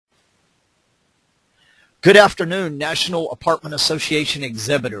Good afternoon, National Apartment Association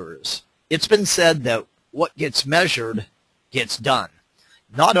exhibitors. It's been said that what gets measured gets done.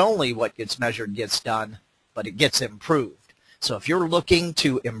 Not only what gets measured gets done, but it gets improved. So if you're looking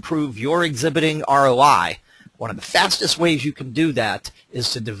to improve your exhibiting ROI, one of the fastest ways you can do that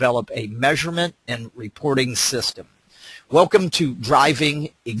is to develop a measurement and reporting system. Welcome to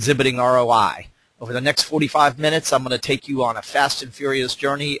Driving Exhibiting ROI. Over the next 45 minutes, I'm going to take you on a fast and furious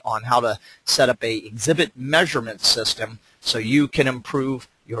journey on how to set up a exhibit measurement system so you can improve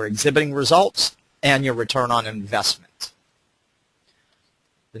your exhibiting results and your return on investment.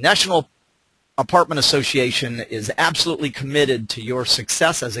 The National Apartment Association is absolutely committed to your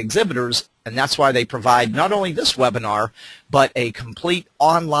success as exhibitors, and that's why they provide not only this webinar, but a complete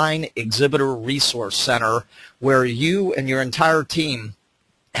online exhibitor resource center where you and your entire team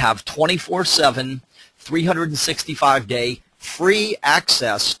have 24/7, 365-day free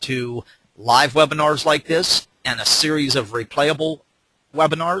access to live webinars like this and a series of replayable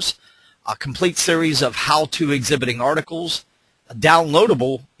webinars, a complete series of how-to exhibiting articles, a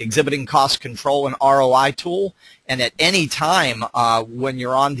downloadable exhibiting cost control and ROI tool, and at any time when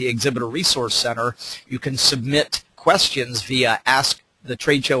you're on the Exhibitor Resource Center, you can submit questions via Ask the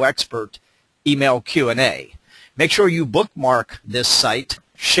Trade Show Expert email Q&A. Make sure you bookmark this site,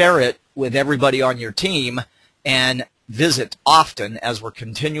 share it with everybody on your team, and visit often as we're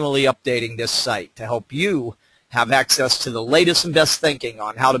continually updating this site to help you have access to the latest and best thinking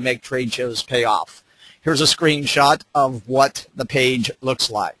on how to make trade shows pay off. Here's a screenshot of what the page looks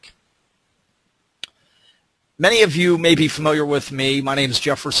like. Many of you may be familiar with me. My name is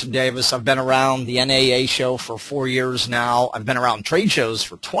Jefferson Davis. I've been around the NAA show for 4 years now. I've been around trade shows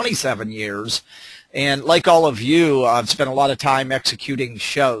for 27 years. And like all of you, I've spent a lot of time executing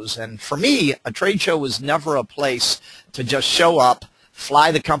shows. And for me, a trade show was never a place to just show up, fly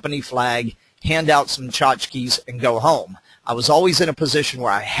the company flag, hand out some tchotchkes, and go home. I was always in a position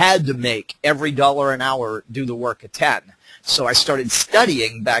where I had to make every dollar an hour do the work of 10. So I started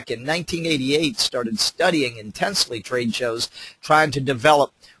studying back in 1988, started studying intensely trade shows, trying to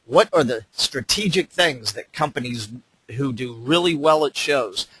develop what are the strategic things that companies who do really well at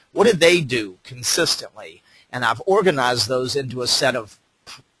shows, what do they do consistently? And I've organized those into a set of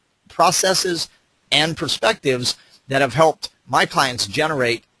processes and perspectives that have helped my clients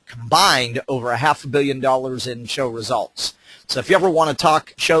generate combined over $500 million in show results. So if you ever want to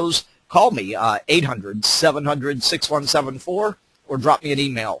talk shows, call me 800-700-6174 or drop me an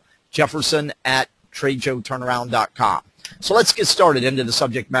email, jefferson@tradeshowturnaround.com. So let's get started into the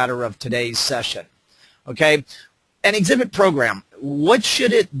subject matter of today's session. Okay, an exhibit program, what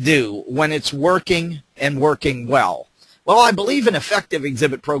should it do when it's working and working well? Well, I believe an effective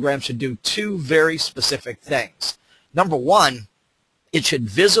exhibit program should do two very specific things. Number one, it should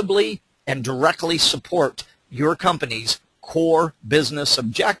visibly and directly support your company's core business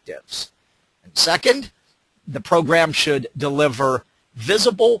objectives. And second, the program should deliver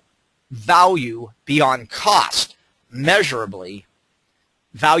visible value beyond cost, measurably,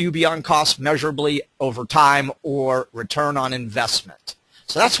 value beyond cost measurably over time, or return on investment.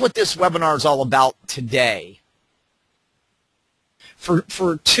 So that's what this webinar is all about today.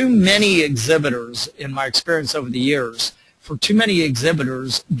 For too many exhibitors, in my experience over the years, for too many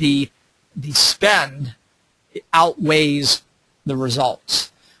exhibitors, the spend outweighs the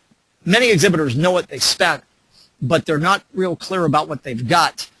results. Many exhibitors know what they spent, but they're not real clear about what they've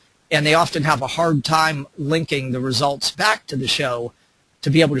got, and they often have a hard time linking the results back to the show to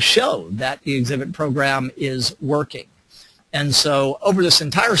be able to show that the exhibit program is working. And so over this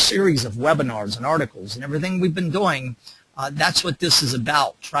entire series of webinars and articles and everything we've been doing, that's what this is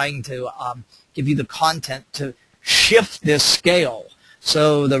about, trying to give you the content to shift this scale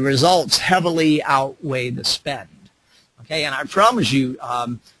so the results heavily outweigh the spend. Okay, and I promise you,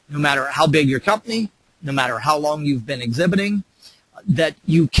 no matter how big your company, no matter how long you've been exhibiting, that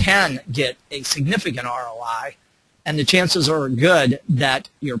you can get a significant ROI, and the chances are good that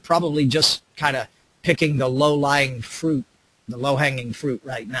you're probably just kind of picking the low-lying fruit, the low-hanging fruit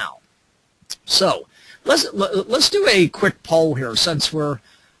right now. So let's do a quick poll here since we're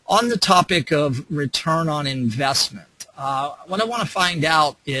on the topic of return on investment. What I want to find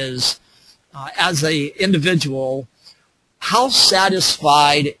out is, as an individual, how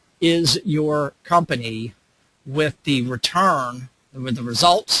satisfied is your company with the return, with the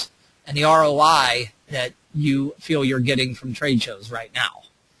results, and the ROI that you feel you're getting from trade shows right now?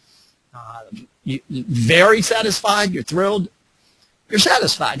 You're very satisfied, you're thrilled, you're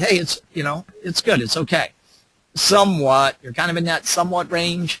satisfied. Hey, it's good, it's okay. Somewhat, you're kind of in that somewhat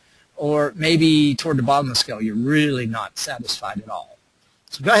range, or maybe toward the bottom of the scale, you're really not satisfied at all.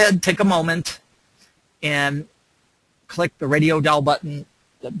 So go ahead, take a moment, and click the radio dial button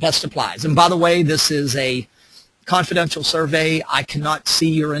that best applies. And by the way, this is a confidential survey. I cannot see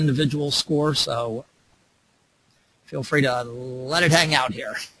your individual score, so feel free to let it hang out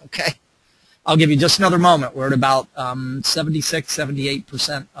here, okay? I'll give you just another moment. We're at about 76,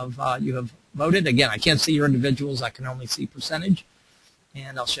 78% of you have voted. Again, I can't see your individuals. I can only see percentage,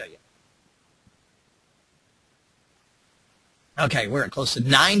 and I'll show you. Okay, we're at close to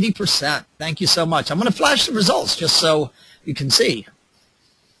 90%. Thank you so much. I'm going to flash the results just so you can see.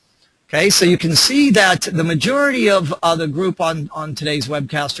 Okay, so you can see that the majority of the group on today's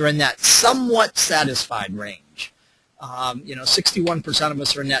webcast are in that somewhat satisfied range. 61% of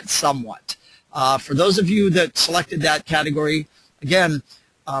us are in that somewhat. For those of you that selected that category, again,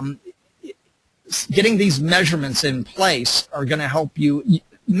 getting these measurements in place are going to help you.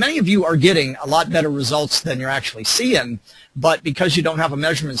 Many of you are getting a lot better results than you're actually seeing, but because you don't have a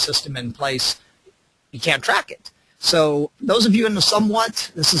measurement system in place, you can't track it. So those of you in the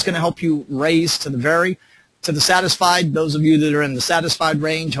somewhat, this is going to help you raise to the satisfied. Those of you that are in the satisfied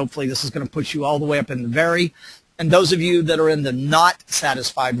range, hopefully this is going to push you all the way up in the very. And those of you that are in the not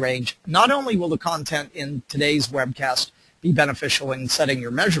satisfied range, not only will the content in today's webcast be beneficial in setting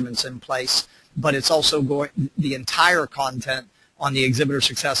your measurements in place, but it's also the entire content on the Exhibitor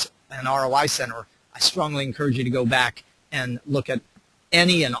Success and ROI Center. I strongly encourage you to go back and look at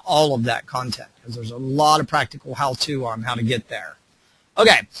any and all of that content, because there's a lot of practical how-to on how to get there.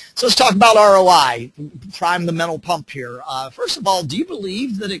 Okay, so let's talk about ROI. Prime the mental pump here. First of all, do you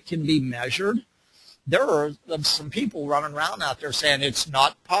believe that it can be measured? There are some people running around out there saying it's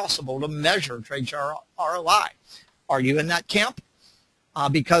not possible to measure trade show ROI. Are you in that camp?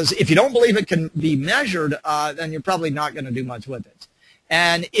 Because if you don't believe it can be measured, then you're probably not going to do much with it.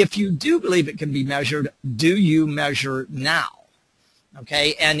 And if you do believe it can be measured, do you measure now?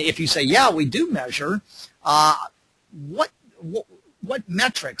 Okay, and if you say, yeah, we do measure, what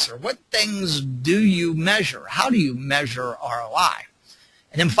metrics or what things do you measure? How do you measure ROI?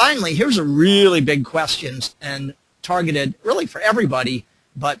 And then finally, here's a really big question and targeted really for everybody,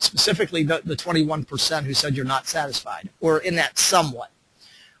 but specifically the 21% who said you're not satisfied or in that somewhat.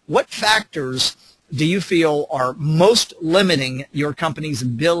 What factors do you feel are most limiting your company's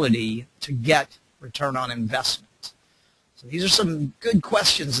ability to get return on investment? So these are some good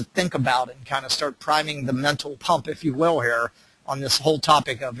questions to think about and kind of start priming the mental pump, if you will, here on this whole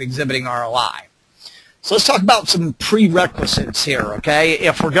topic of exhibiting ROI. So let's talk about some prerequisites here, okay?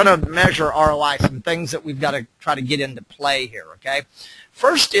 If we're going to measure ROI, some things that we've got to try to get into play here, okay?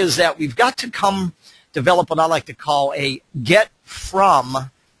 First is that we've got to develop what I like to call a get from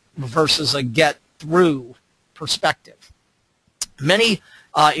versus a get through perspective. Many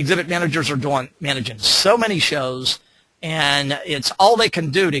exhibit managers are managing so many shows, and it's all they can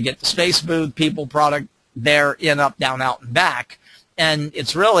do to get the space, booth, people, product there, in, up, down, out, and back. And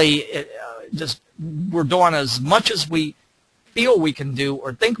it's really just we're doing as much as we feel we can do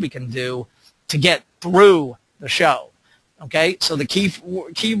or think we can do to get through the show. Okay, so the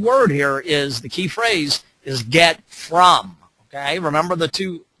key word here is, the key phrase is get from. Okay, remember the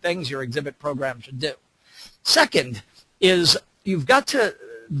two things your exhibit program should do. Second is you've got to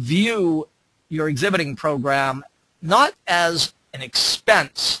view your exhibiting program not as an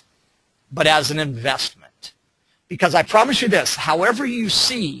expense, but as an investment. Because I promise you this, however you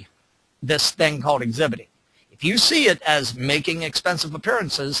see this thing called exhibiting, if you see it as making expensive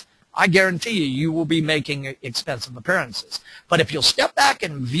appearances, I guarantee you will be making expensive appearances. But if you'll step back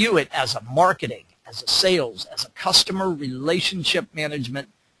and view it as a marketing, as a sales, as a customer relationship management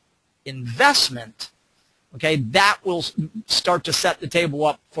investment, okay, that will start to set the table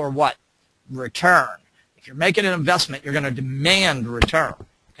up for what? Return. If you're making an investment, you're going to demand return,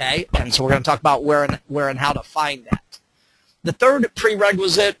 okay? And so we're going to talk about where and how to find that. The third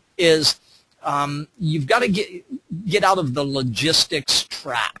prerequisite is you've got to get out of the logistics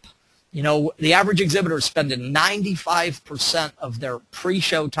trap. You know, the average exhibitor is spending 95% of their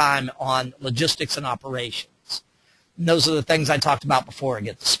pre-show time on logistics and operations. And those are the things I talked about before.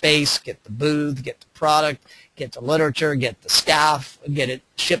 Get the space, get the booth, get the product, get the literature, get the staff, get it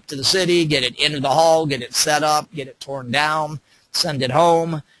shipped to the city, get it into the hall, get it set up, get it torn down, send it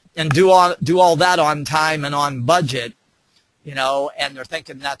home, and do all that on time and on budget. You know, and they're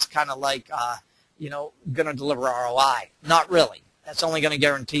thinking that's kind of like, you know, going to deliver ROI. Not really. That's only going to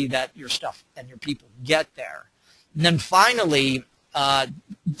guarantee that your stuff and your people get there. And then finally,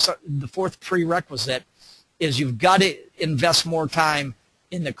 so the fourth prerequisite is you've got to invest more time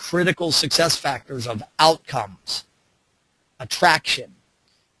in the critical success factors of outcomes, attraction,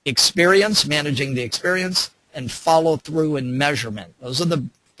 experience, managing the experience, and follow through and measurement. Those are the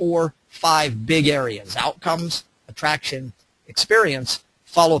 4, 5 big areas: outcomes, attraction, experience,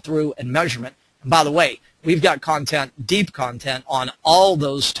 follow through, and measurement. And by the way, we've got content, deep content on all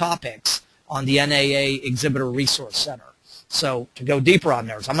those topics on the NAA Exhibitor Resource Center. So to go deeper on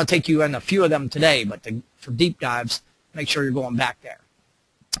those, I'm going to take you in a few of them today, but for deep dives, make sure you're going back there.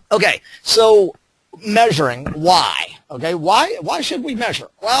 Okay, so measuring, why? Okay, why should we measure?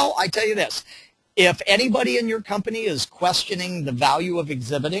 Well, I tell you this. If anybody in your company is questioning the value of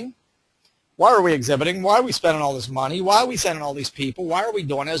exhibiting, why are we exhibiting? Why are we spending all this money? Why are we sending all these people? Why are we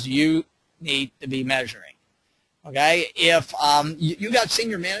doing this? You need to be measuring. Okay, if you got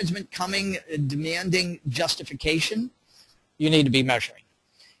senior management coming demanding justification, you need to be measuring.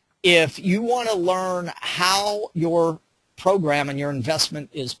 If you want to learn how your program and your investment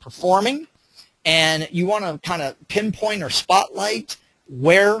is performing, and you want to kind of pinpoint or spotlight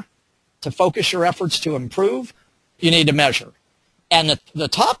where to focus your efforts to improve, you need to measure. And the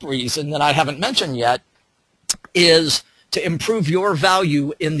top reason that I haven't mentioned yet is to improve your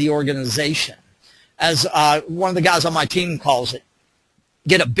value in the organization. As one of the guys on my team calls it,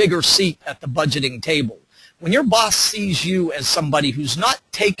 get a bigger seat at the budgeting table. When your boss sees you as somebody who's not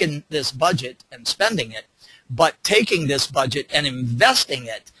taking this budget and spending it, but taking this budget and investing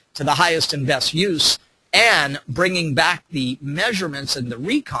it to the highest and best use and bringing back the measurements and the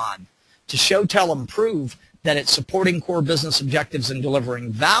recon to show, tell, and prove that it's supporting core business objectives and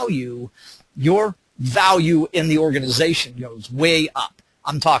delivering value, your value in the organization goes way up.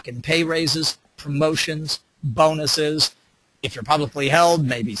 I'm talking pay raises, promotions, bonuses. If you're publicly held,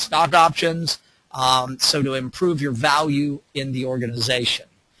 maybe stock options. So to improve your value in the organization.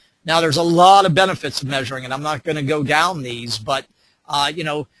 Now, there's a lot of benefits of measuring, and I'm not going to go down these, but, you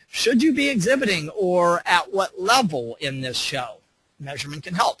know, should you be exhibiting or at what level in this show? Measurement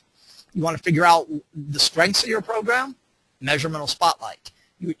can help. You want to figure out the strengths of your program? Measurement will spotlight.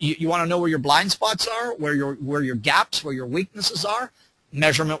 You want to know where your blind spots are, where your gaps, where your weaknesses are?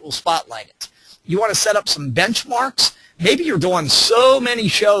 Measurement will spotlight it. You want to set up some benchmarks? Maybe you're doing so many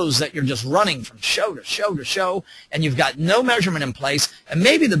shows that you're just running from show to show to show, and you've got no measurement in place. And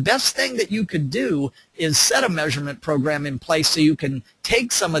maybe the best thing that you could do is set a measurement program in place so you can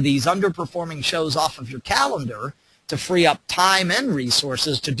take some of these underperforming shows off of your calendar to free up time and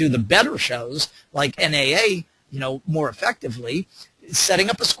resources to do the better shows like NAA, you know, more effectively, setting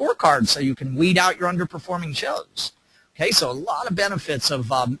up a scorecard so you can weed out your underperforming shows. Okay, so a lot of benefits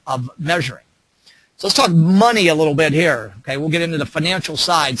of measuring. So let's talk money a little bit here. Okay, we'll get into the financial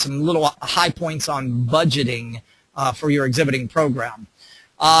side, some little high points on budgeting for your exhibiting program.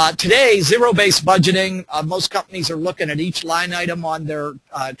 Today, zero-based budgeting, most companies are looking at each line item on their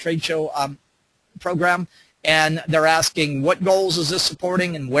trade show program, and they're asking what goals is this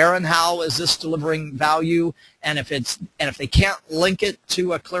supporting and where and how is this delivering value, and if they can't link it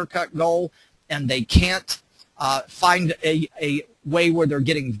to a clear-cut goal and they can't find a way where they're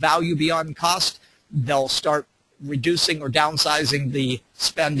getting value beyond cost, they'll start reducing or downsizing the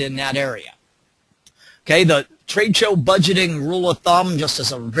spend in that area. Okay, the trade show budgeting rule of thumb, just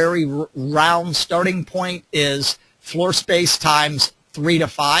as a very round starting point, is floor space times 3 to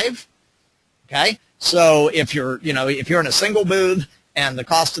 5. Okay, so if you're in a single booth and the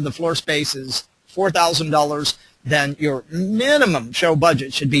cost of the floor space is $4,000, then your minimum show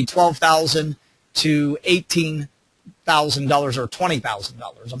budget should be $12,000 to $18,000 or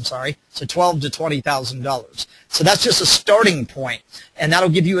 $20,000, I'm sorry, so $12,000 to $20,000. So that's just a starting point, and that'll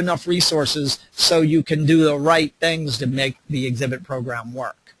give you enough resources so you can do the right things to make the exhibit program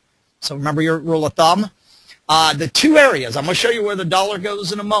work. So remember your rule of thumb. The two areas, I'm going to show you where the dollar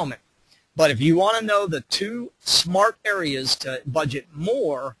goes in a moment, but if you want to know the two smart areas to budget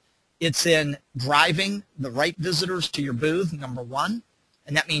more, it's in driving the right visitors to your booth, number one,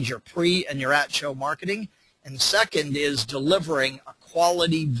 and that means your pre and your at-show marketing. And second is delivering a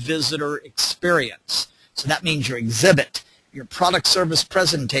quality visitor experience. So that means your exhibit, your product service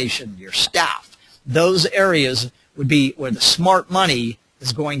presentation, your staff. Those areas would be where the smart money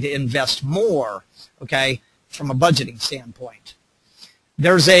is going to invest more, okay, from a budgeting standpoint.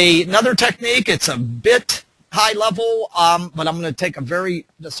 There's another technique. It's a bit high level, but I'm going to take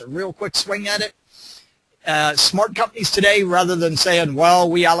just a real quick swing at it. Smart companies today, rather than saying, well,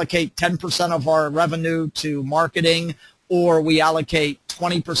 we allocate 10% of our revenue to marketing, or we allocate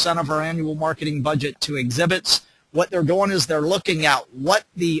 20% of our annual marketing budget to exhibits, what they're doing is they're looking at what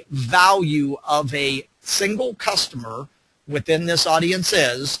the value of a single customer within this audience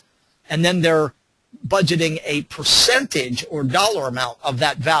is, and then they're budgeting a percentage or dollar amount of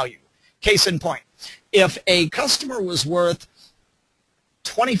that value. Case in point, if a customer was worth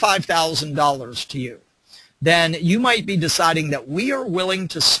 $25,000 to you, then you might be deciding that we are willing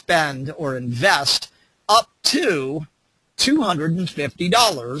to spend or invest up to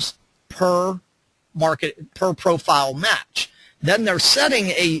 $250 per profile match. Then they're setting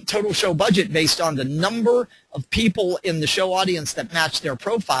a total show budget based on the number of people in the show audience that match their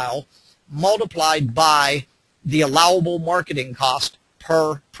profile multiplied by the allowable marketing cost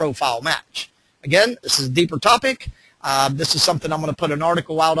per profile match. Again, this is a deeper topic. This is something I'm going to put an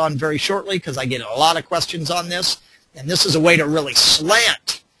article out on very shortly because I get a lot of questions on this. And this is a way to really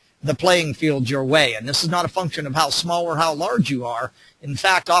slant the playing field your way. And this is not a function of how small or how large you are. In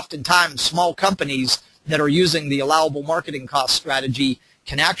fact, oftentimes small companies that are using the allowable marketing cost strategy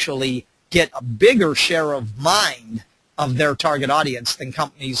can actually get a bigger share of mind of their target audience than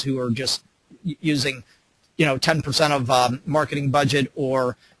companies who are just using, 10% of marketing budget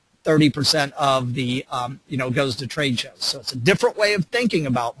or 30% of the, goes to trade shows. So it's a different way of thinking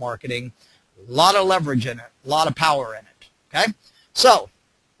about marketing, a lot of leverage in it, a lot of power in it, okay? So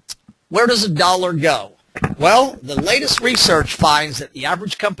where does a dollar go? Well, the latest research finds that the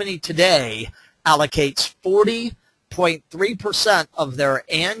average company today allocates 40.3% of their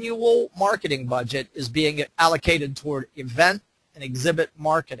annual marketing budget is being allocated toward event and exhibit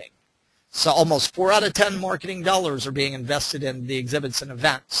marketing. So almost 4 out of 10 marketing dollars are being invested in the exhibits and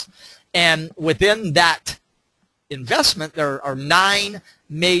events. And within that investment, there are 9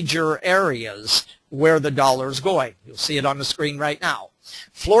 major areas where the dollar is going. You'll see it on the screen right now.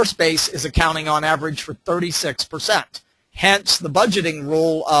 Floor space is accounting on average for 36%, hence the budgeting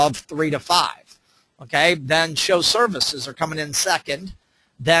rule of 3 to 5. Okay, then show services are coming in second,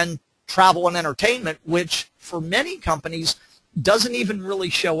 then travel and entertainment, which for many companies doesn't even really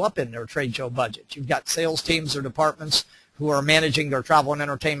show up in their trade show budget. You've got sales teams or departments who are managing their travel and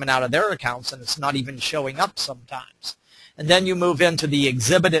entertainment out of their accounts, and it's not even showing up sometimes. And then you move into the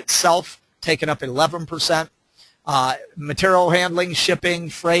exhibit itself, taking up 11%. Material handling, shipping,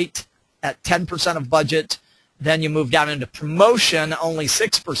 freight at 10% of budget. Then you move down into promotion, only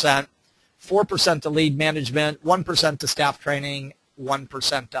 6%, 4% to lead management, 1% to staff training,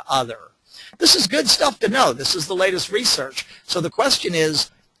 1% to other. This is good stuff to know. This is the latest research. So the question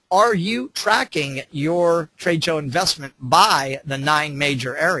is, are you tracking your trade show investment by the 9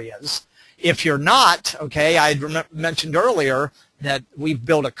 major areas? If you're not, okay, I mentioned earlier that we've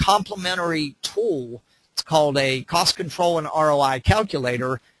built a complementary tool. It's called a cost control and ROI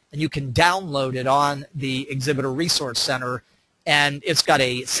calculator, and you can download it on the Exhibitor Resource Center, and it's got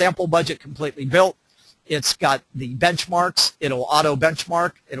a sample budget completely built. It's got the benchmarks. It'll auto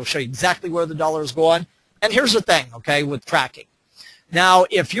benchmark. It'll show you exactly where the dollar is going. And here's the thing, okay, with tracking. Now,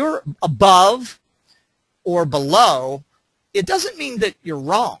 if you're above or below, it doesn't mean that you're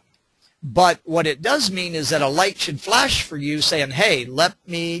wrong. But what it does mean is that a light should flash for you saying, hey, let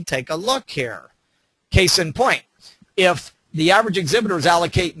me take a look here. Case in point, if the average exhibitor is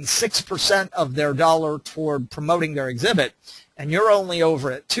allocating 6% of their dollar toward promoting their exhibit, and you're only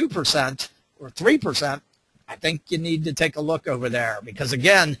over at 2% or 3%, I think you need to take a look over there. Because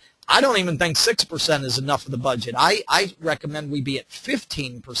again, I don't even think 6% is enough of the budget. I recommend we be at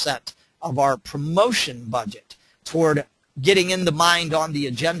 15% of our promotion budget toward getting in the mind on the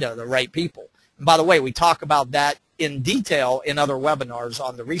agenda of the right people. And by the way, we talk about that in detail in other webinars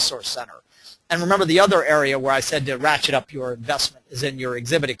on the Resource Center. And remember, the other area where I said to ratchet up your investment is in your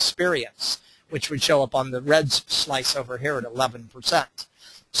exhibit experience, which would show up on the red slice over here at 11%.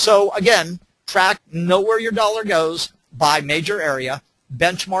 So again, know where your dollar goes by major area,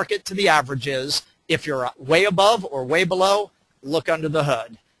 benchmark it to the averages. If you're way above or way below, look under the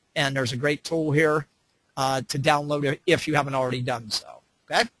hood. And there's a great tool here to download it if you haven't already done so.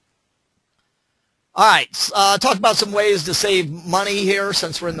 Okay? All right, talk about some ways to save money here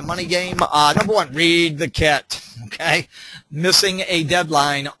since we're in the money game. Number 1, read the kit, okay? Missing a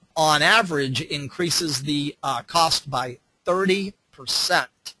deadline on average increases the cost by 30%.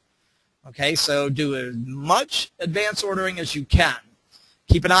 Okay, so do as much advance ordering as you can.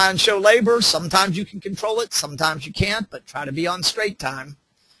 Keep an eye on show labor. Sometimes you can control it, sometimes you can't, but try to be on straight time.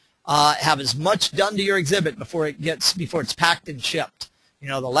 Have as much done to your exhibit before it's packed and shipped. You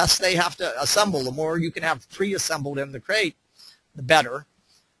know, the less they have to assemble, the more you can have pre-assembled in the crate, the better.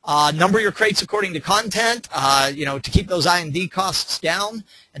 Number your crates according to content, to keep those I&D costs down,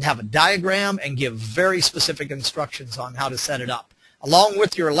 and have a diagram and give very specific instructions on how to set it up, along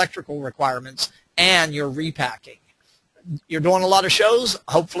with your electrical requirements and your repacking. You're doing a lot of shows.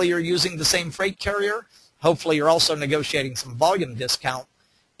 Hopefully you're using the same freight carrier. Hopefully you're also negotiating some volume discount.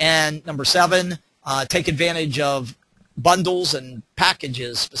 And number 7, take advantage of bundles and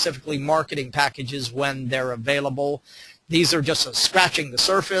packages, specifically marketing packages when they're available. These are just scratching the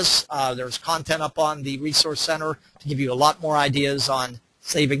surface. There's content up on the Resource Center to give you a lot more ideas on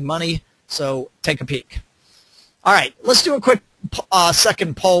saving money, so take a peek. All right, let's do a quick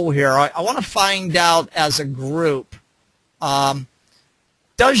second poll here. I want to find out as a group,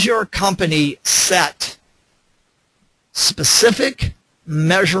 does your company set specific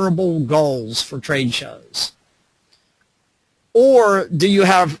measurable goals for trade shows? Or do you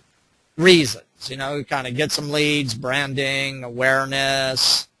have reasons? You know, kind of get some leads, branding,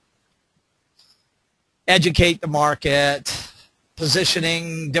 awareness, educate the market,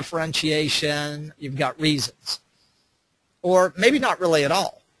 positioning, differentiation. You've got reasons. Or maybe not really at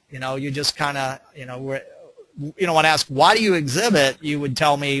all. You know, you just kind of, when I ask, why do you exhibit? You would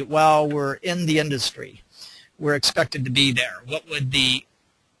tell me, well, we're in the industry. We're expected to be there. What would the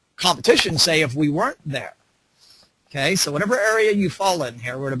competition say if we weren't there? Okay, so whatever area you fall in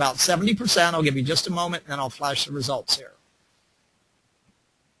here, we're at about 70%. I'll give you just a moment, and then I'll flash the results here.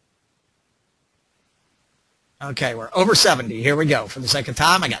 Okay, we're over 70. Here we go. For the sake of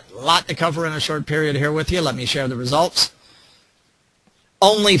time, I got a lot to cover in a short period here with you. Let me share the results.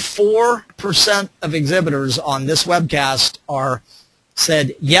 Only 4% of exhibitors on this webcast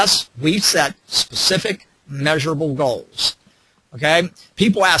said, yes, we've set specific measurable goals. Okay?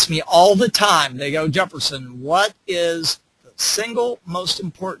 People ask me all the time, they go, Jefferson, what is the single most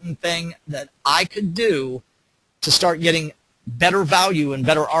important thing that I could do to start getting better value and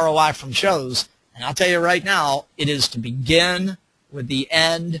better ROI from shows? And I'll tell you right now, it is to begin with the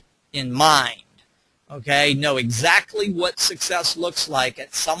end in mind. Okay? Know exactly what success looks like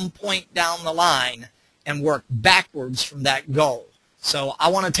at some point down the line and work backwards from that goal. So I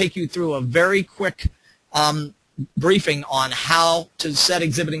want to take you through a very quick briefing on how to set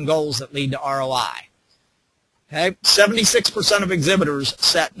exhibiting goals that lead to ROI. Okay, 76% of exhibitors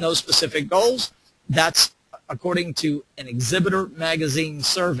set no specific goals. That's according to an Exhibitor Magazine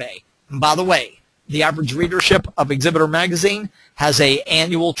survey. And by the way, the average readership of Exhibitor Magazine has an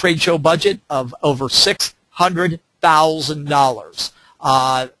annual trade show budget of over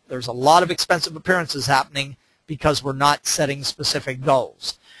 $600,000. There's a lot of expensive appearances happening because we're not setting specific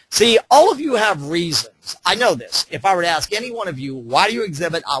goals. See, all of you have reasons. I know this. If I were to ask any one of you, why do you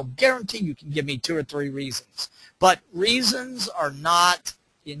exhibit, I'll guarantee you can give me 2 or 3 reasons. But reasons are not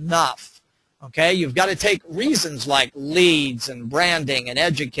enough. Okay? You've got to take reasons like leads and branding and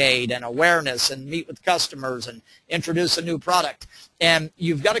educate and awareness and meet with customers and introduce a new product. And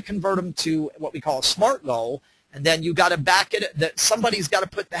you've got to convert them to what we call a SMART goal. And then you've got to back it, that somebody's got to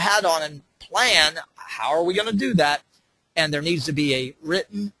put the hat on and plan, how are we going to do that? And there needs to be a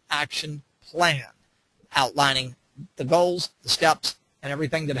written action plan outlining the goals, the steps, and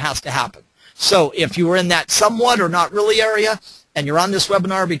everything that has to happen. So if you are in that somewhat or not really area and you're on this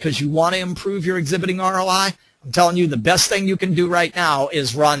webinar because you want to improve your exhibiting ROI, I'm telling you the best thing you can do right now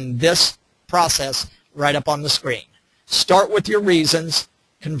is run this process right up on the screen. Start with your reasons,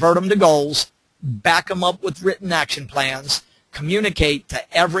 convert them to goals, back them up with written action plans, communicate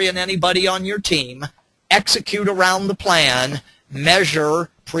to every and anybody on your team, execute around the plan, measure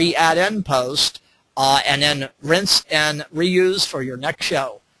pre, ad, end, post, and then rinse and reuse for your next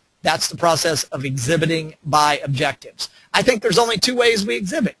show. That's the process of exhibiting by objectives. I think there's only 2 ways we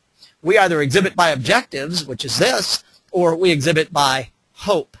exhibit. We either exhibit by objectives, which is this, or we exhibit by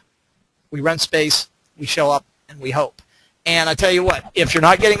hope. We rent space, we show up, and we hope. And I tell you what, if you're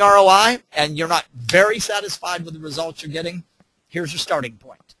not getting ROI and you're not very satisfied with the results you're getting, here's your starting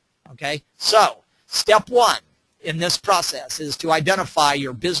point. Okay? So, step 1 in this process is to identify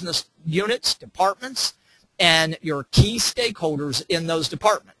your business units, departments, and your key stakeholders in those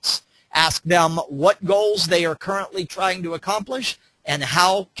departments. Ask them what goals they are currently trying to accomplish and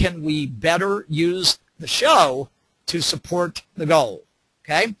how can we better use the show to support the goal.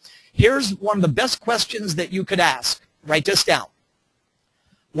 Okay? Here's one of the best questions that you could ask. Write this down.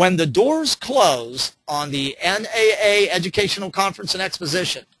 When the doors close on the NAA Educational Conference and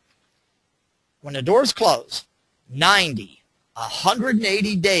Exposition, when the doors close, 90,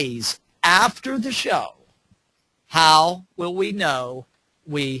 180 days after the show, how will we know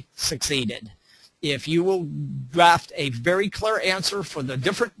we succeeded? If you will draft a very clear answer for the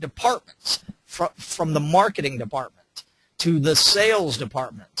different departments, from the marketing department to the sales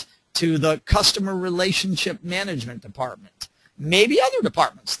department to the customer relationship management department, maybe other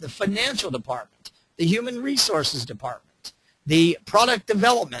departments, the financial department, the human resources department, the product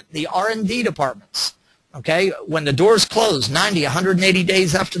development, the R&D departments. Okay, when the doors close 90, 180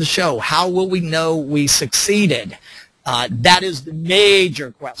 days after the show, how will we know we succeeded? That is the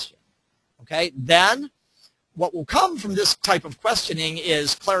major question. Okay, then what will come from this type of questioning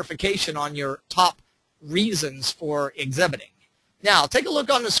is clarification on your top reasons for exhibiting. Now, take a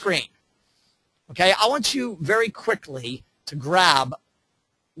look on the screen. Okay, I want you very quickly to grab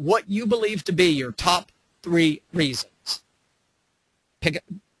what you believe to be your top 3 reasons.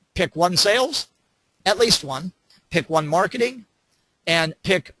 Pick one sales, at least one. Pick one marketing, and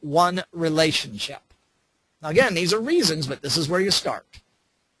pick one relationship. Now, again, these are reasons, but this is where you start.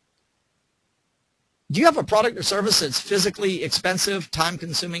 Do you have a product or service that's physically expensive,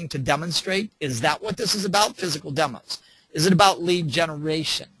 time-consuming to demonstrate? Is that what this is about, physical demos? Is it about lead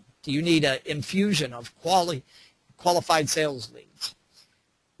generation? Do you need an infusion of qualified sales leads?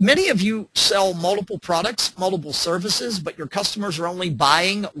 Many of you sell multiple products, multiple services, but your customers are only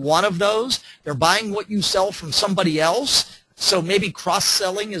buying one of those. They're buying what you sell from somebody else, so maybe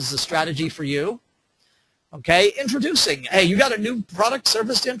cross-selling is the strategy for you. Okay, introducing. Hey, you got a new product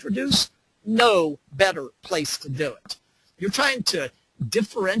service to introduce? No better place to do it. You're trying to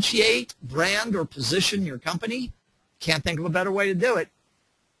differentiate, brand, or position your company. Can't think of a better way to do it.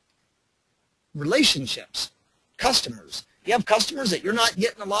 Relationships, customers. You have customers that you're not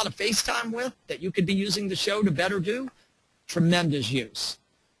getting a lot of face time with that you could be using the show to better do? Tremendous use.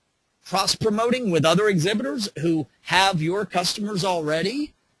 Cross-promoting with other exhibitors who have your customers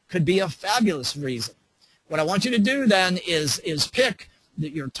already could be a fabulous reason. What I want you to do then is pick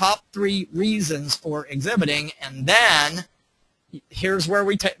your top 3 reasons for exhibiting, and then here's where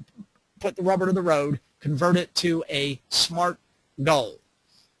we put the rubber to the road, convert it to a SMART goal.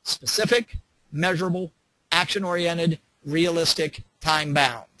 Specific, measurable, action-oriented, realistic,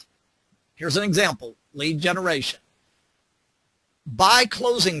 time-bound. Here's an example, lead generation. By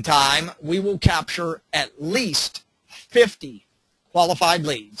closing time, we will capture at least 50 qualified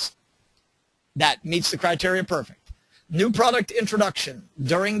leads. That meets the criteria perfect. New product introduction.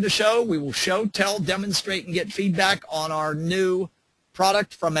 During the show, we will show, tell, demonstrate, and get feedback on our new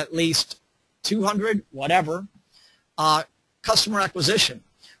product from at least 200, whatever. Customer acquisition.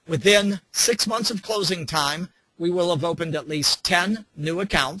 Within 6 months of closing time, we will have opened at least 10 new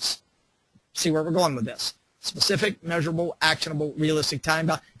accounts. See where we're going with this. Specific, measurable, actionable, realistic,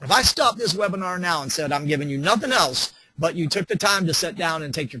 time-bound. If I stop this webinar now and said I'm giving you nothing else, but you took the time to sit down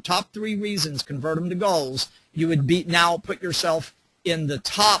and take your top 3 reasons, convert them to goals, you would now put yourself in the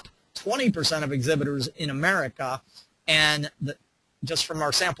top 20% of exhibitors in America, and just from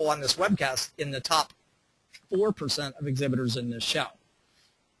our sample on this webcast, in the top 4% of exhibitors in this show.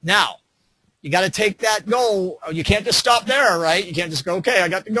 Now, you got to take that goal. You can't just stop there, right? You can't just go, okay, I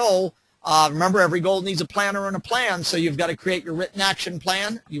got the goal. Remember, every goal needs a planner and a plan, so you've got to create your written action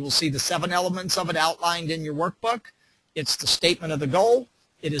plan. You will see the 7 elements of it outlined in your workbook. It's the statement of the goal.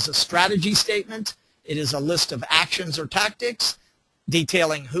 It is a strategy statement. It is a list of actions or tactics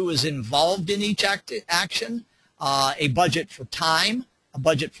detailing who is involved in each action, a budget for time, a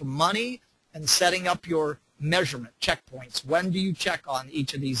budget for money, and setting up your measurement checkpoints. When do you check on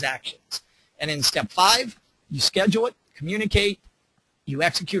each of these actions? And in step 5, you schedule it, communicate, you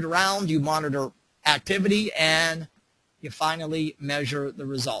execute around, you monitor activity, and you finally measure the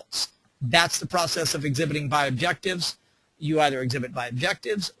results. That's the process of exhibiting by objectives. You either exhibit by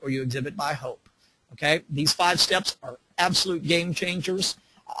objectives or you exhibit by hope. Okay? These 5 steps are absolute game changers.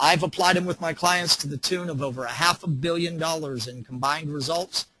 I've applied them with my clients to the tune of over $500 million in combined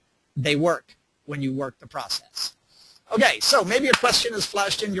results. They work when you work the process. Okay, so maybe a question has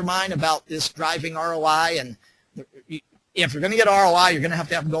flashed in your mind about this driving ROI, and if you're going to get ROI, you're going to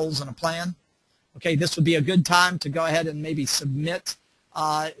have goals and a plan. Okay, this would be a good time to go ahead and maybe submit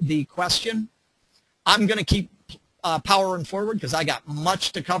the question. I'm going to keep powering forward because I got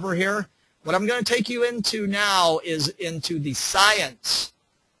much to cover here. What I'm going to take you into now is into the science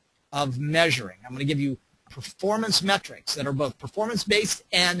of measuring. I'm going to give you performance metrics that are both performance-based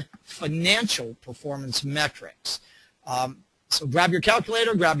and financial performance metrics. So grab your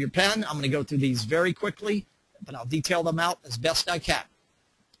calculator, grab your pen. I'm going to go through these very quickly, but I'll detail them out as best I can.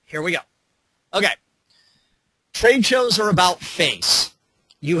 Here we go. Okay. Trade shows are about face.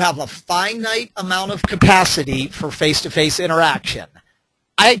 You have a finite amount of capacity for face-to-face interaction.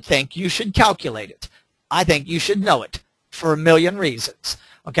 I think you should calculate it. I think you should know it for a million reasons.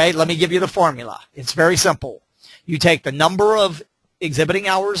 Okay, let me give you the formula. It's very simple. You take the number of exhibiting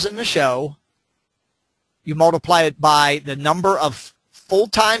hours in the show, you multiply it by the number of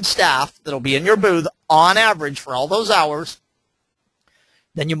full-time staff that will be in your booth on average for all those hours.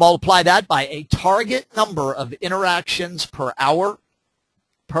 Then you multiply that by a target number of interactions per hour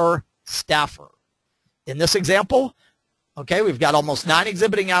per staffer. In this example, okay, we've got almost 9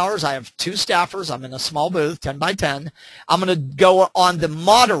 exhibiting hours. I have 2 staffers. I'm in a small booth, 10 by 10. I'm going to go on the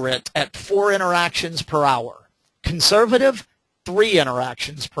moderate at 4 interactions per hour. Conservative, 3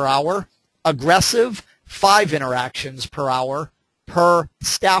 interactions per hour. Aggressive, 5 interactions per hour per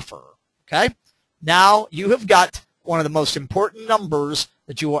staffer. Okay? Now you have got one of the most important numbers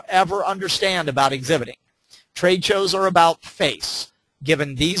that you will ever understand about exhibiting. Trade shows are about face.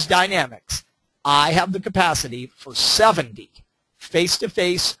 Given these dynamics, I have the capacity for 70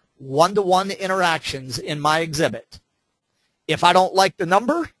 face-to-face, one-to-one interactions in my exhibit. If I don't like the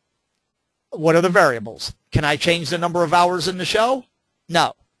number, what are the variables? Can I change the number of hours in the show?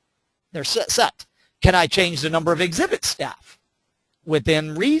 No. They're set. Can I change the number of exhibit staff?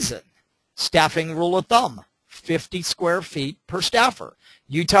 Within reason. Staffing rule of thumb, 50 square feet per staffer.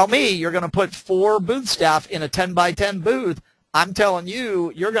 You tell me you're going to put 4 booth staff in a 10 by 10 booth, I'm telling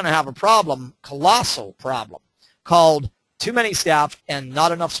you, you're going to have a problem, colossal problem, called too many staff and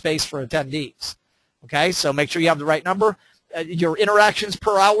not enough space for attendees. Okay, so make sure you have the right number. Your interactions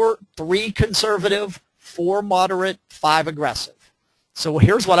per hour, 3 conservative, 4 moderate, 5 aggressive. So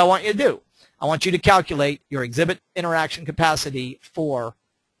here's what I want you to do. I want you to calculate your exhibit interaction capacity for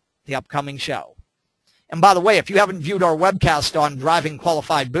the upcoming show. And by the way, if you haven't viewed our webcast on driving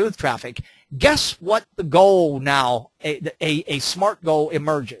qualified booth traffic, guess what the goal now, a SMART goal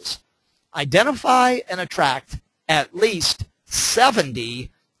emerges. Identify and attract at least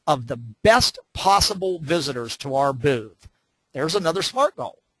 70 of the best possible visitors to our booth. There's another SMART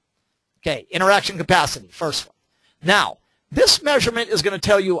goal. Okay, interaction capacity, first one. Now, this measurement is going to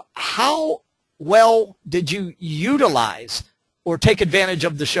tell you how well did you utilize or take advantage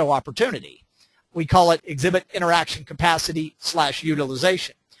of the show opportunity. We call it exhibit interaction capacity /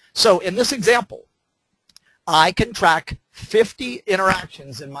 utilization. So in this example, I can track 50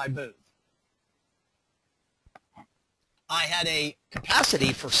 interactions in my booth. I had a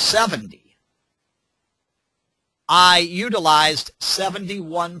capacity for 70. I utilized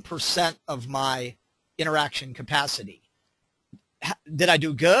 71% of my interaction capacity. Did I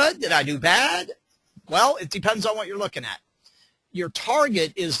do good? Did I do bad? Well, it depends on what you're looking at. Your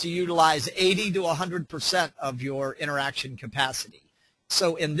target is to utilize 80 to 100% of your interaction capacity.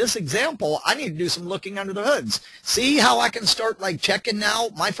 So in this example, I need to do some looking under the hoods. See how I can start like checking now?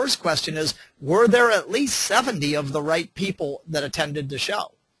 My first question is, were there at least 70 of the right people that attended the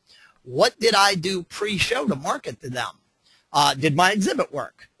show? What did I do pre-show to market to them? Did my exhibit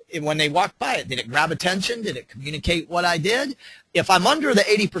work? When they walked by it, did it grab attention? Did it communicate what I did? If I'm under the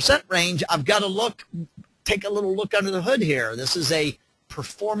 80% range, I've got to take a little look under the hood here. This is a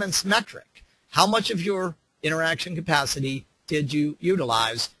performance metric. How much of your interaction capacity did you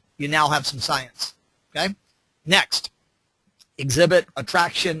utilize? You now have some science. Okay? Next, exhibit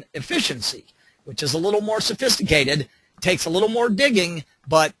attraction efficiency, which is a little more sophisticated, takes a little more digging,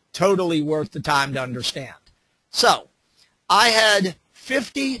 but totally worth the time to understand. So, I had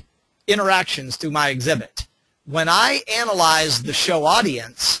 50 interactions through my exhibit. When I analyzed the show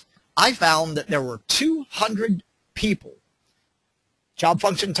audience, I found that there were 200 people. Job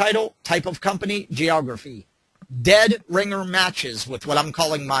function title, type of company, geography. Dead ringer matches with what I'm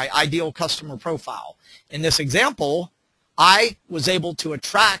calling my ideal customer profile. In this example, I was able to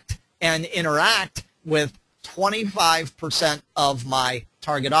attract and interact with 25% of my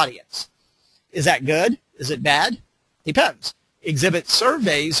target audience. Is that good? Is it bad? Depends. Exhibit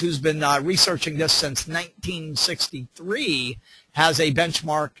Surveys, who's been researching this since 1963, has a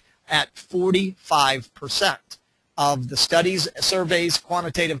benchmark at 45%. Of the studies, surveys,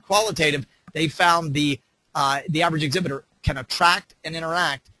 quantitative, qualitative, they found the average exhibitor can attract and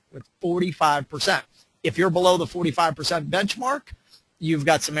interact with 45%. If you're below the 45% benchmark, you've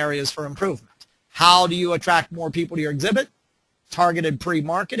got some areas for improvement. How do you attract more people to your exhibit? Targeted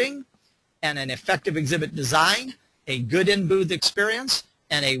pre-marketing and an effective exhibit design, a good in-booth experience,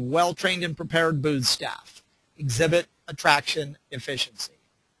 and a well-trained and prepared booth staff. Exhibit attraction efficiency.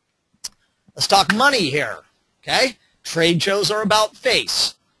 Let's talk money here, okay? Trade shows are about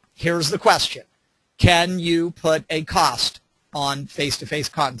face. Here's the question. Can you put a cost on face-to-face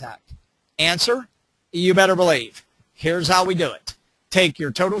contact? Answer, you better believe. Here's how we do it. Take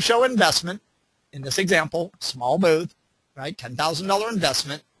your total show investment, in this example, small booth, right, $10,000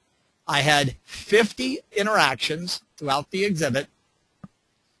 investment. I had 50 interactions throughout the exhibit.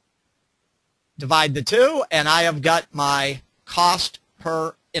 Divide the two, and I have got my cost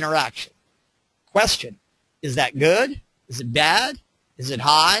per interaction. Question, is that good? Is it bad? Is it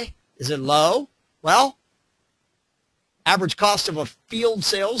high? Is it low? Well, average cost of a field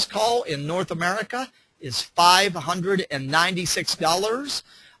sales call in North America is $596.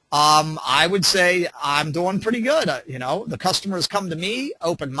 I would say I'm doing pretty good. You know, the customers come to me,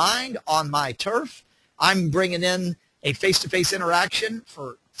 open mind, on my turf. I'm bringing in a face-to-face interaction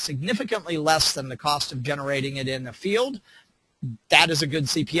for significantly less than the cost of generating it in the field. That is a good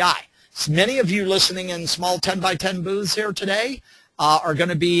CPI. So many of you listening in small 10 by 10 booths here today are going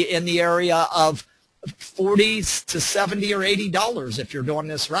to be in the area of $40 to $70 or $80 if you're doing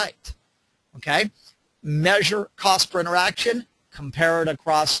this right. Okay? Measure cost per interaction, compare it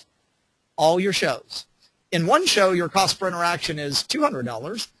across all your shows. In one show, your cost per interaction is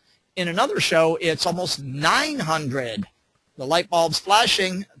 $200. In another show, it's almost $900. The light bulb's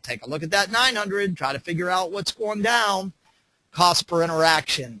flashing. Take a look at that $900. Try to figure out what's going down. Cost per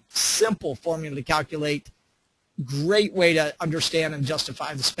interaction. Simple formula to calculate. Great way to understand and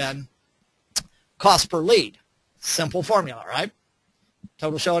justify the spend. Cost per lead. Simple formula, right?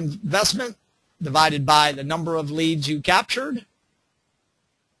 Total show investment divided by the number of leads you captured.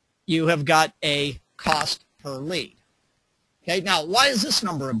 You have got a cost per lead. Okay, now why is this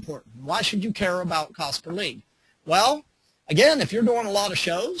number important? Why should you care about cost per lead? Well, again, if you're doing a lot of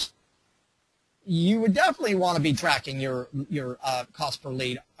shows, you would definitely want to be tracking your cost per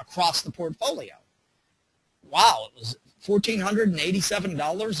lead across the portfolio. Wow, it was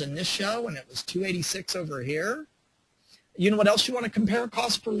 $1,487 in this show, and it was $286 over here. You know what else you want to compare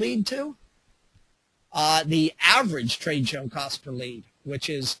cost per lead to? The average trade show cost per lead, which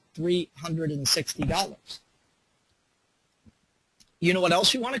is $360. You know what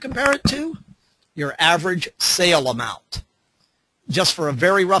else you want to compare it to? Your average sale amount. Just for a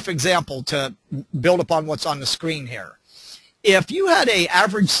very rough example to build upon what's on the screen here. If you had an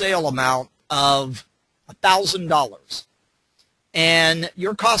average sale amount of $1,000 and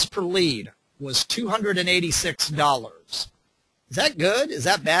your cost per lead was $286, is that good? Is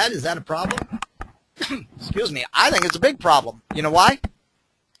that bad? Is that a problem? Excuse me. I think it's a big problem. You know why?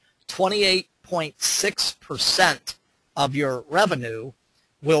 28.6% of your revenue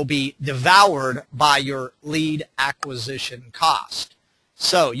will be devoured by your lead acquisition cost.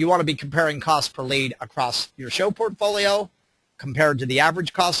 So you want to be comparing cost per lead across your show portfolio compared to the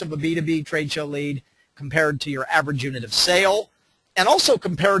average cost of a B2B trade show lead, compared to your average unit of sale, and also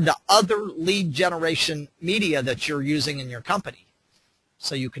compared to other lead generation media that you're using in your company.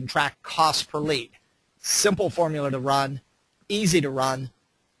 So you can track cost per lead. Simple formula to run, easy to run.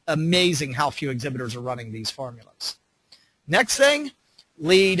 Amazing how few exhibitors are running these formulas. Next thing,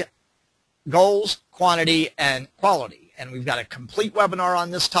 lead goals, quantity, and quality. And we've got a complete webinar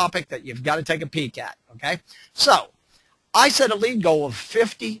on this topic that you've got to take a peek at, okay? So I set a lead goal of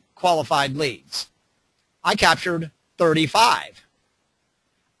 50 qualified leads. I captured 35.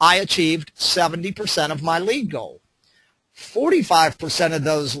 I achieved 70% of my lead goal. 45% of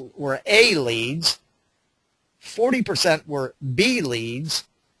those were A leads, 40% were B leads,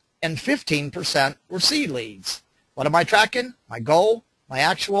 and 15% were C leads. What am I tracking? My goal, my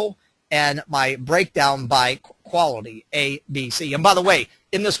actual, and my breakdown by quality, A, B, C. And by the way,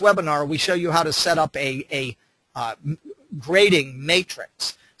 in this webinar, we show you how to set up a grading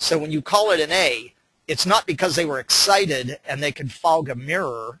matrix. So when you call it an A, it's not because they were excited and they could fog a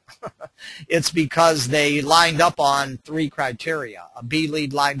mirror. It's because they lined up on 3 criteria. A B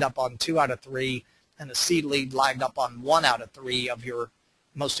lead lined up on 2 out of 3, and a C lead lined up on 1 out of 3 of your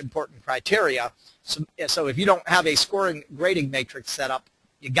most important criteria. So if you don't have a scoring grading matrix set up,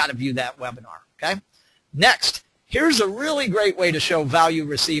 you got to view that webinar, okay? Next, here's a really great way to show value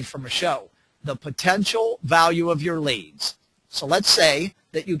received from a show, the potential value of your leads. So let's say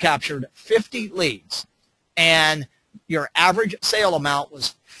that you captured 50 leads and your average sale amount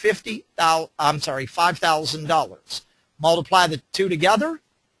was $5,000. Multiply the two together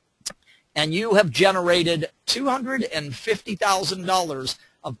and you have generated $250,000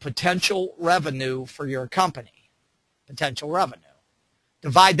 of potential revenue for your company. Potential revenue.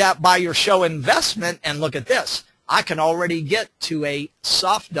 Divide that by your show investment and look at this. I can already get to a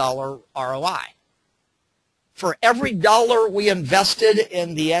soft dollar ROI. For every dollar we invested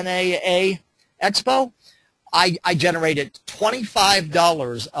in the NAA Expo, I generated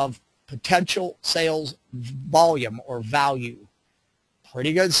 $25 of potential sales volume or value.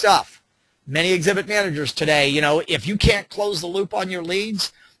 Pretty good stuff. Many exhibit managers today, you know, if you can't close the loop on your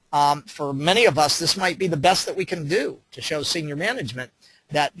leads, for many of us, this might be the best that we can do to show senior management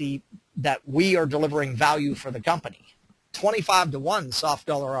that we are delivering value for the company. 25-to-1 soft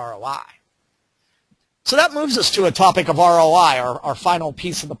dollar ROI. So that moves us to a topic of ROI, our final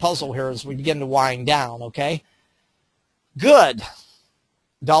piece of the puzzle here as we begin to wind down, okay? Good.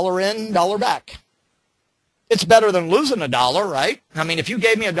 Dollar in, dollar back. It's better than losing $1, right? I mean, if you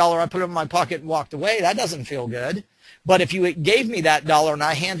gave me $1, I put it in my pocket and walked away, that doesn't feel good. But if you gave me that $1 and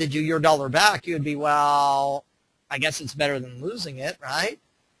I handed you your $1 back, you'd be, well, I guess it's better than losing it, right?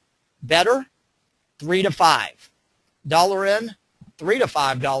 Better, 3 to 5. Dollar in, $3 to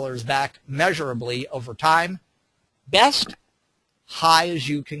 $5 back measurably over time. Best, high as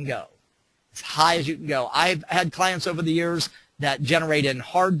you can go. as high as you can go. I've had clients over the years that generate in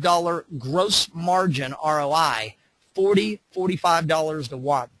hard dollar gross margin ROI $40, $45 to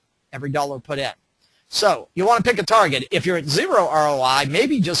 1 every dollar put in. So you want to pick a target. If you're at 0 ROI,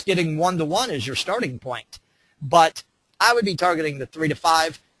 maybe just getting 1 to 1 is your starting point. But I would be targeting the 3 to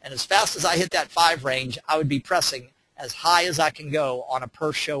 5, and as fast as I hit that 5 range, I would be pressing as high as I can go on a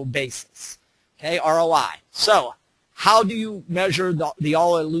per show basis. Okay, ROI. So how do you measure the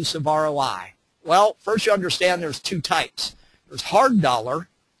all-elusive ROI? Well, first you understand there's 2 types. There's hard dollar,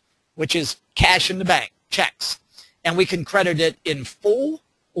 which is cash in the bank, checks. And we can credit it in full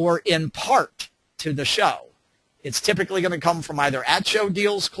or in part to the show. It's typically going to come from either at-show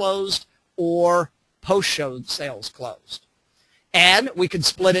deals closed or post-show sales closed. And we could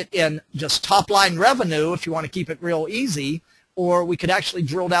split it in just top-line revenue if you want to keep it real easy, or we could actually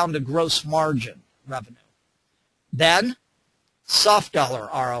drill down to gross margin revenue. Then, soft dollar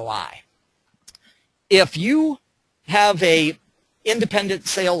ROI. If you have a independent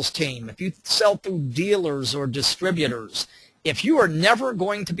sales team, if you sell through dealers or distributors, if you are never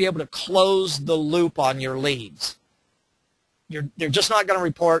going to be able to close the loop on your leads, they're just not going to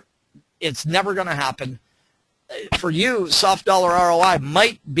report. It's never going to happen. For you, soft dollar ROI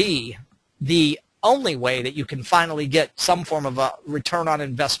might be the only way that you can finally get some form of a return on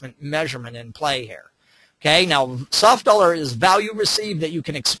investment measurement in play here. Okay, now soft dollar is value received that you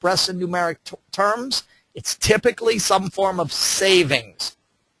can express in numeric terms. It's typically some form of savings.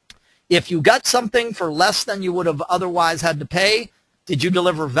 If you got something for less than you would have otherwise had to pay, did you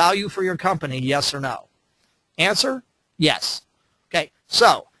deliver value for your company, yes or no? Answer, yes. Okay,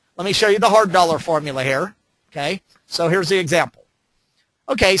 so let me show you the hard dollar formula here. Okay, so here's the example.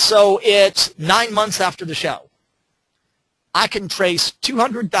 Okay, so it's 9 months after the show. I can trace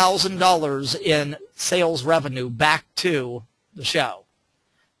 $200,000 in sales revenue back to the show.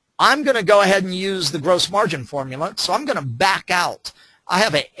 I'm going to go ahead and use the gross margin formula, so I'm going to back out. I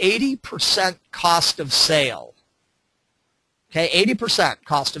have an 80% cost of sale. Okay, 80%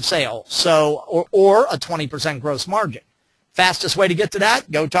 cost of sale, so or a 20% gross margin. Fastest way to get to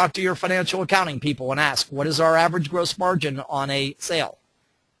that, go talk to your financial accounting people and ask, what is our average gross margin on a sale?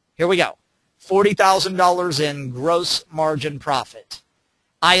 Here we go. $40,000 in gross margin profit.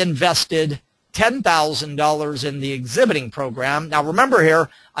 I invested $10,000 in the exhibiting program. Now remember here,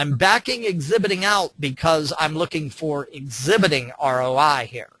 I'm backing exhibiting out because I'm looking for exhibiting ROI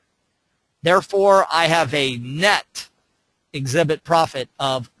here. Therefore, I have a net exhibit profit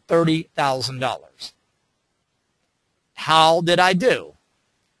of $30,000. How did I do?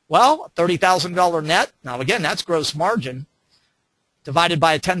 Well, $30,000 net. Now again, that's gross margin divided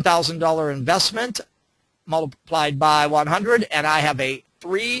by a $10,000 investment multiplied by 100, and I have a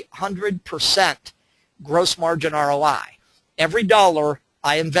 300% gross margin ROI. Every dollar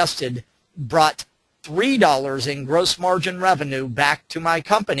I invested brought $3 in gross margin revenue back to my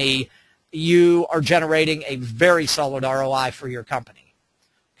company. You are generating a very solid ROI for your company.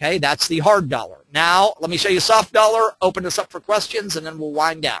 Okay, that's the hard dollar. Now, let me show you soft dollar, open this up for questions, and then we'll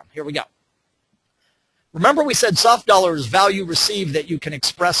wind down. Here we go. Remember we said soft dollar is value received that you can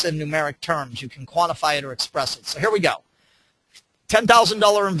express in numeric terms. You can quantify it or express it. So here we go.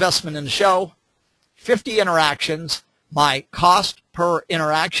 $10,000 investment in the show, 50 interactions. My cost per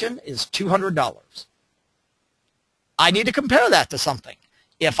interaction is $200. I need to compare that to something.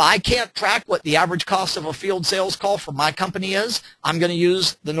 If I can't track what the average cost of a field sales call for my company is, I'm going to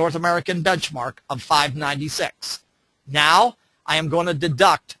use the North American benchmark of $5.96. Now, I am going to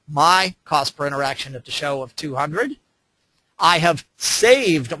deduct my cost per interaction at the show of $200. I have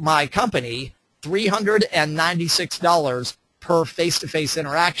saved my company $396 per face-to-face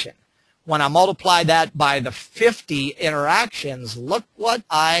interaction. When I multiply that by the 50 interactions, look what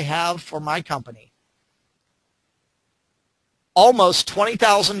I have for my company. Almost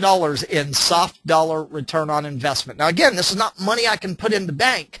 $20,000 in soft dollar return on investment. Now again, this is not money I can put in the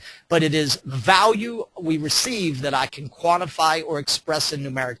bank, but it is value we receive that I can quantify or express in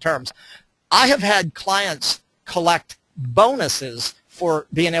numeric terms. I have had clients collect bonuses for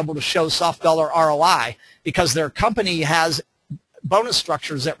being able to show soft dollar ROI because their company has bonus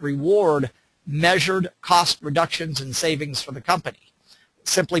structures that reward measured cost reductions and savings for the company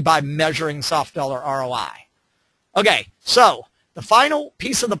simply by measuring soft dollar ROI. Okay, so the final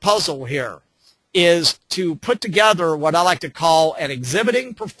piece of the puzzle here is to put together what I like to call an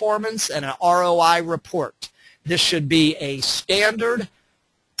exhibiting performance and an ROI report. This should be a standard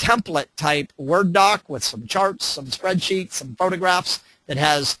template type Word doc with some charts, some spreadsheets, some photographs that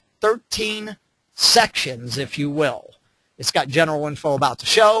has 13 sections, if you will. It's got general info about the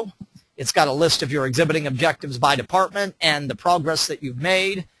show. It's got a list of your exhibiting objectives by department and the progress that you've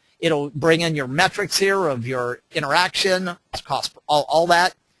made. It'll bring in your metrics here of your interaction, cost, all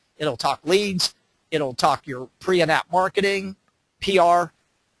that. It'll talk leads. It'll talk your pre and app marketing, PR,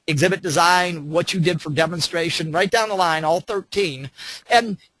 exhibit design, what you did for demonstration, right down the line, all 13.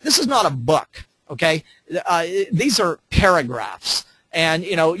 And this is not a book, okay? These are paragraphs. And,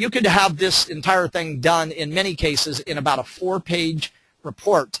 you know, you could have this entire thing done in many cases in about a 4-page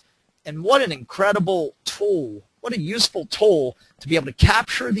report. And what an incredible tool, what a useful tool to be able to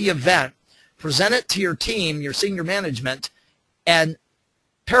capture the event, present it to your team, your senior management, and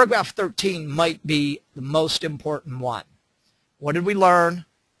paragraph 13 might be the most important one. What did we learn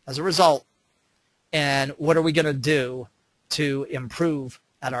as a result, and what are we going to do to improve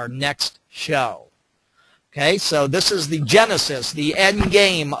at our next show? Okay, so this is the genesis, the end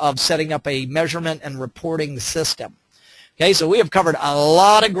game of setting up a measurement and reporting system. Okay, so we have covered a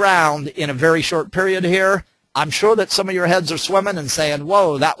lot of ground in a very short period here. I'm sure that some of your heads are swimming and saying,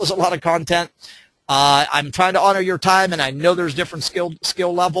 whoa, that was a lot of content. I'm trying to honor your time, and I know there's different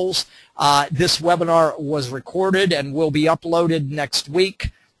skill levels. This webinar was recorded and will be uploaded next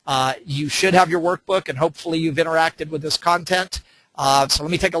week. You should have your workbook, and hopefully you've interacted with this content. So let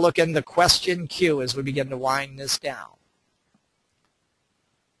me take a look in the question queue as we begin to wind this down.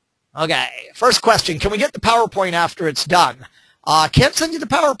 Okay, first question, can we get the PowerPoint after it's done? Can't send you the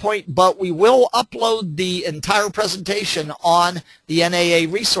PowerPoint, but we will upload the entire presentation on the NAA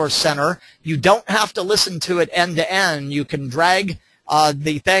Resource Center. You don't have to listen to it end to end. You can drag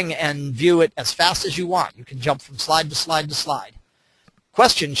the thing and view it as fast as you want. You can jump from slide to slide to slide.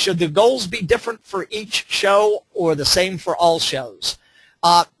 Question, should the goals be different for each show or the same for all shows?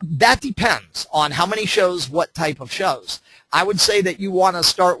 That depends on how many shows, what type of shows. I would say that you want to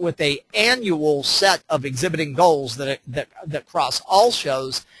start with an annual set of exhibiting goals that cross all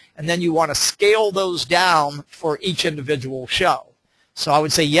shows, and then you want to scale those down for each individual show. So I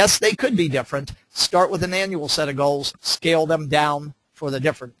would say, yes, they could be different. Start with an annual set of goals, scale them down for the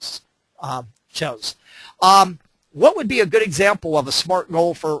different shows. What would be a good example of a SMART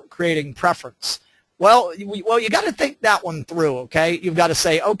goal for creating preference? Well, you got to think that one through, okay? You've got to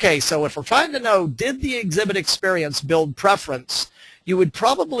say, okay, so if we're trying to know, did the exhibit experience build preference, you would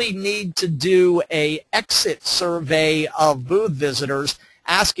probably need to do an exit survey of booth visitors,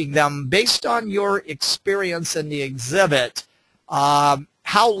 asking them, based on your experience in the exhibit,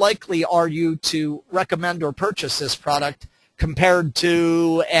 how likely are you to recommend or purchase this product compared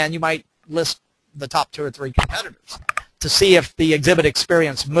to, and you might list the top 2 or 3 competitors to see if the exhibit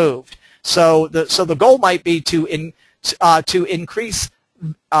experience moved. So the goal might be to increase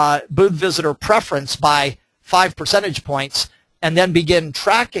booth visitor preference by 5 percentage points, and then begin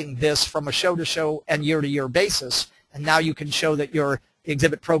tracking this from a show-to-show and year-to-year basis. And now you can show that your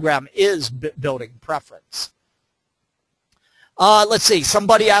exhibit program is building preference. Let's see.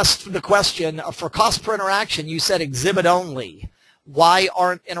 Somebody asked the question, for cost per interaction, you said exhibit only. Why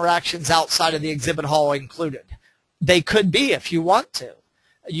aren't interactions outside of the exhibit hall included? They could be if you want to.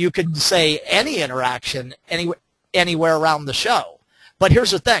 You could say any interaction anywhere around the show. But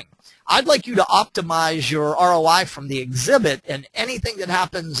here's the thing. I'd like you to optimize your ROI from the exhibit, and anything that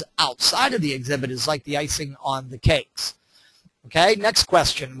happens outside of the exhibit is like the icing on the cakes. Okay, next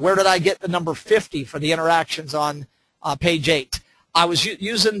question. Where did I get the number 50 for the interactions on page 8? I was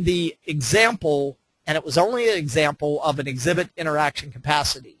using the example, and it was only an example of an exhibit interaction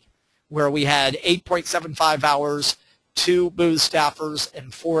capacity, where we had 8.75 hours, 2 booth staffers,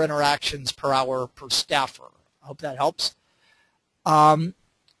 and 4 interactions per hour per staffer. I hope that helps.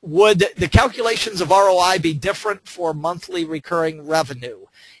 Would the calculations of ROI be different for monthly recurring revenue?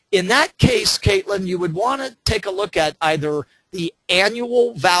 In that case, Caitlin, you would want to take a look at either the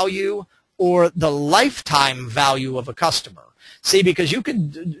annual value or the lifetime value of a customer. See, because you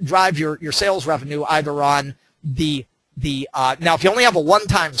could drive your sales revenue either on now if you only have a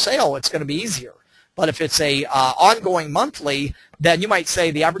one-time sale, it's going to be easier. But if it's a ongoing monthly, then you might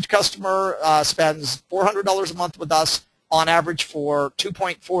say the average customer spends $400 a month with us on average for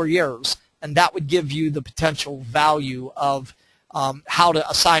 2.4 years, and that would give you the potential value of how to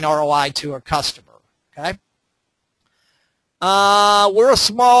assign ROI to a customer. Okay. We're a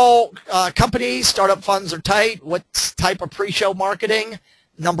small company. Startup funds are tight. What type of pre-show marketing?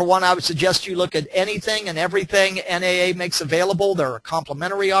 Number one, I would suggest you look at anything and everything NAA makes available. There are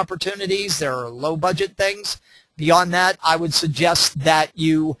complementary opportunities. There are low-budget things. Beyond that, I would suggest that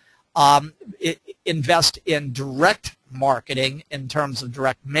you invest in direct marketing in terms of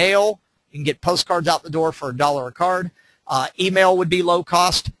direct mail. You can get postcards out the door for $1 a card. Email would be low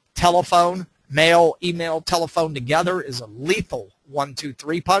cost. Telephone, mail, email, telephone together is a lethal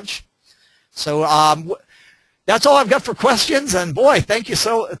 1-2-3 punch. So that's all I've got for questions. And boy, thank you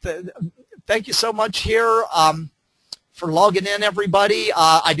so much here for logging in, everybody.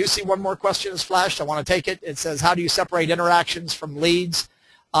 I do see one more question is flashed. I want to take it. It says, how do you separate interactions from leads?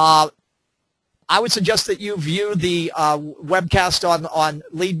 I would suggest that you view the webcast on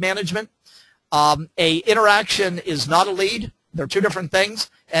lead management. A interaction is not a lead. They're two different things.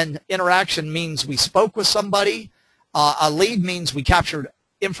 And interaction means we spoke with somebody. A lead means we captured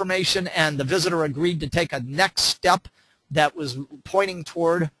information and the visitor agreed to take a next step that was pointing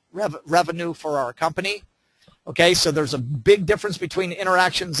toward revenue for our company. Okay, so there's a big difference between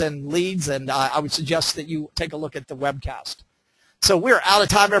interactions and leads, and I would suggest that you take a look at the webcast. So we're out of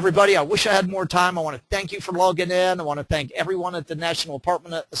time, everybody. I wish I had more time. I want to thank you for logging in. I want to thank everyone at the National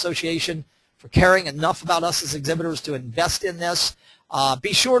Apartment Association for caring enough about us as exhibitors to invest in this.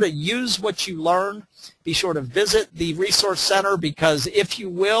 Be sure to use what you learn. Be sure to visit the Resource Center, because if you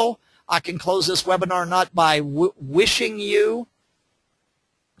will, I can close this webinar not by wishing you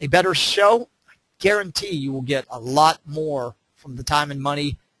a better show. I guarantee you will get a lot more from the time and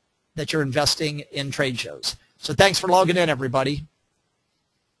money that you're investing in trade shows. So thanks for logging in, everybody.